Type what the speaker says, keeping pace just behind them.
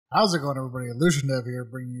How's it going, everybody? LucianDev here,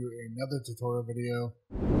 bringing you another tutorial video.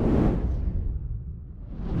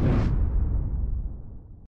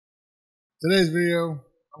 Today's video,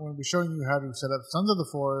 I'm going to be showing you how to set up Sons of the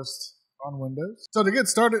Forest on Windows. So to get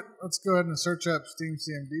started, let's go ahead and search up Steam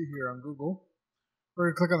CMD here on Google. We're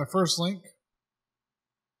going to click on the first link.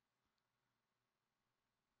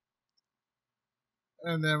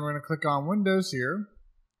 And then we're going to click on Windows here.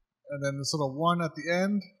 And then this little one at the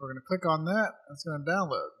end, we're going to click on that. And it's going to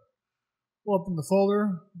download. We'll open the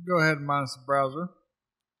folder, go ahead and minus the browser.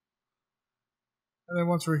 And then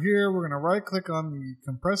once we're here, we're going to right click on the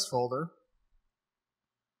compressed folder.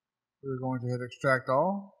 We're going to hit extract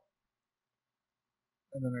all.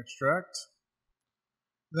 And then extract.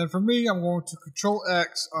 And then for me, I'm going to Control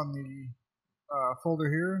X on the folder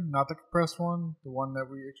here, not the compressed one, the one that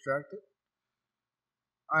we extracted.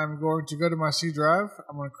 I'm going to go to my C drive.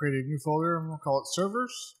 I'm going to create a new folder. I'm going to call it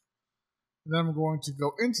servers. And then I'm going to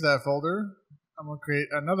go into that folder. I'm going to create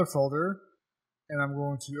another folder. And I'm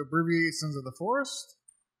going to abbreviate Sons of the Forest.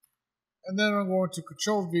 And then I'm going to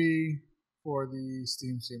Control V for the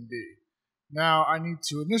Steam CMD. Now I need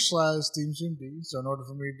to initialize Steam CMD. So in order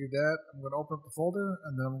for me to do that, I'm going to open up the folder.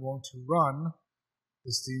 And then I'm going to run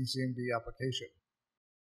the Steam CMD application.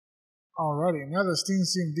 Alrighty, now that Steam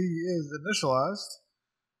CMD is initialized,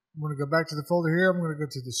 I'm going to go back to the folder here. I'm going to go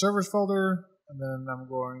to the servers folder, and then I'm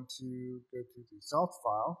going to go to the soft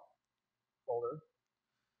file folder.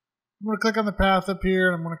 I'm going to click on the path up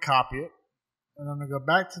here, and I'm going to copy it. And I'm going to go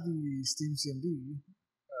back to the Steam CMD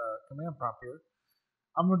command prompt here.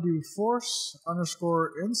 I'm going to do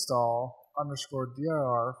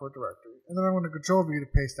force_install_dir for directory. And then I'm going to Control V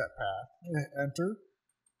to paste that path. Enter.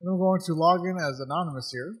 And I'm going to log in as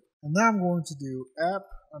anonymous here. And now I'm going to do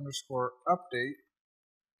app_update.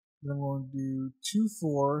 Then I'm going to do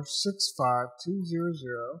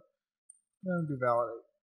 2465200. Then do validate.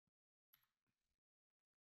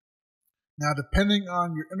 Now, depending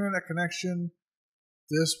on your internet connection,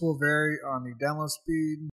 this will vary on the download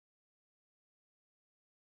speed.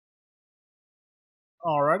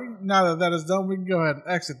 Alrighty, now that that is done, we can go ahead and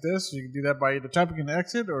exit this. You can do that by either typing in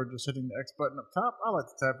exit or just hitting the X button up top. I like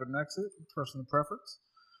to type in exit, personal preference.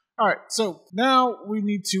 Alright, so now we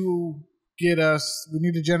need to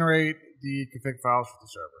generate the config files for the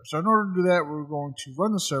server. So in order to do that, we're going to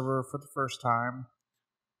run the server for the first time.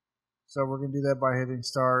 So we're going to do that by hitting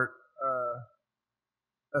start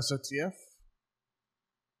SOTF.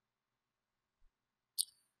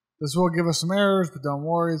 This will give us some errors, but don't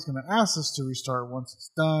worry, it's going to ask us to restart once it's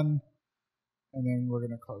done, and then we're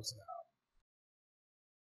going to close it out.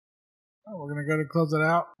 We're going to go to close it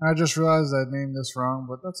out. I just realized I named this wrong,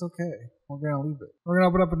 but that's okay. We're going to leave it. We're going to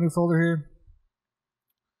open up a new folder here.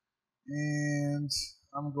 And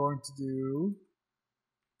I'm going to do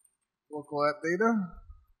local app data.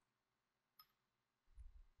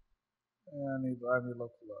 And I need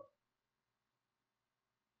local low.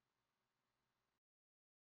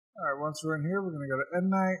 Alright, once we're in here, we're going to go to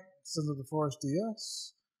endnight, Sons of the Forest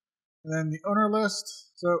DS. And then the owner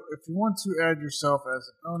list. So if you want to add yourself as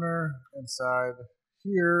an owner inside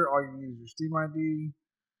here, all you need is your Steam ID.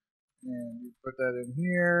 And you put that in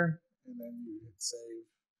here. And then you hit save.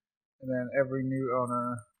 And then every new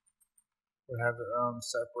owner would have their own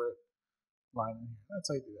separate line in here. That's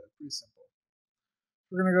how you do that. Pretty simple.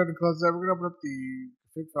 We're going to go to close that. We're going to open up the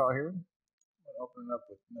config file here. I'll open it up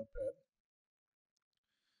with Notepad.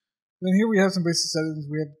 Then here we have some basic settings.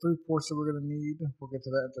 We have 3 ports that we're going to need. We'll get to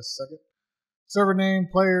that in just a second. Server name,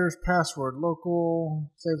 players, password, local,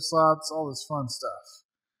 save slots, all this fun stuff.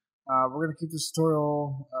 We're going to keep this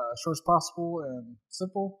tutorial short as possible and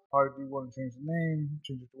simple. Probably do want to change the name,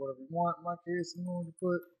 change it to whatever you want. In my case, I'm going to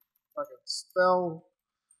put, if I can spell,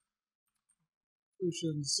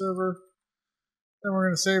 Lucian server. Then we're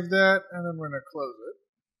going to save that, and then we're going to close it.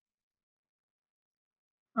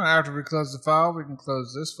 After we close the file, we can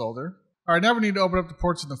close this folder. Alright, now we need to open up the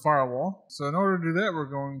ports in the firewall. So in order to do that, we're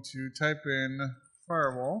going to type in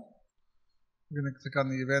firewall. We're going to click on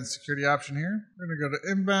the advanced security option here. We're going to go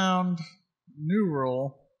to inbound, new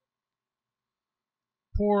rule,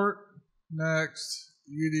 port, next,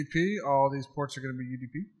 UDP. All these ports are going to be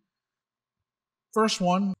UDP. First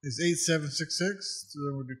one is 8766. So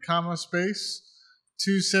then we'll do comma space,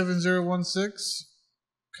 27016,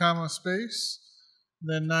 comma space,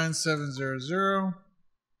 then 9700.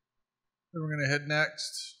 Then we're going to hit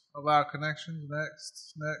next, allow connections,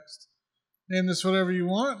 next, next. Name this whatever you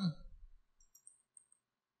want.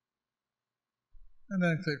 And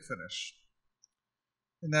then click finish.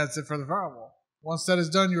 And that's it for the firewall. Once that is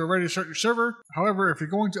done, you are ready to start your server. However, if you're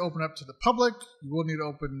going to open up to the public, you will need to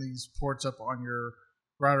open these ports up on your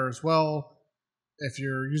router as well. If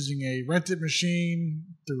you're using a rented machine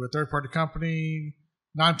through a third-party company,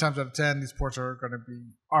 9 times out of 10, these ports are going to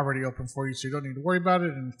be already open for you, so you don't need to worry about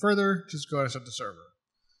it any further. Just go ahead and start the server.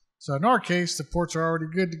 So in our case, the ports are already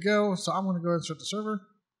good to go, so I'm going to go ahead and start the server.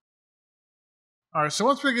 Alright, so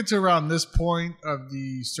once we get to around this point of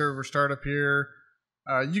the server startup here,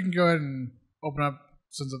 you can go ahead and open up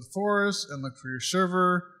Sons of the Forest and look for your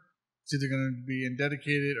server. It's either going to be in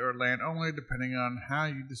dedicated or LAN only, depending on how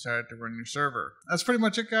you decide to run your server. That's pretty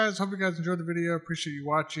much it, guys. Hope you guys enjoyed the video. Appreciate you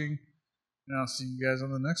watching, and I'll see you guys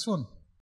on the next one.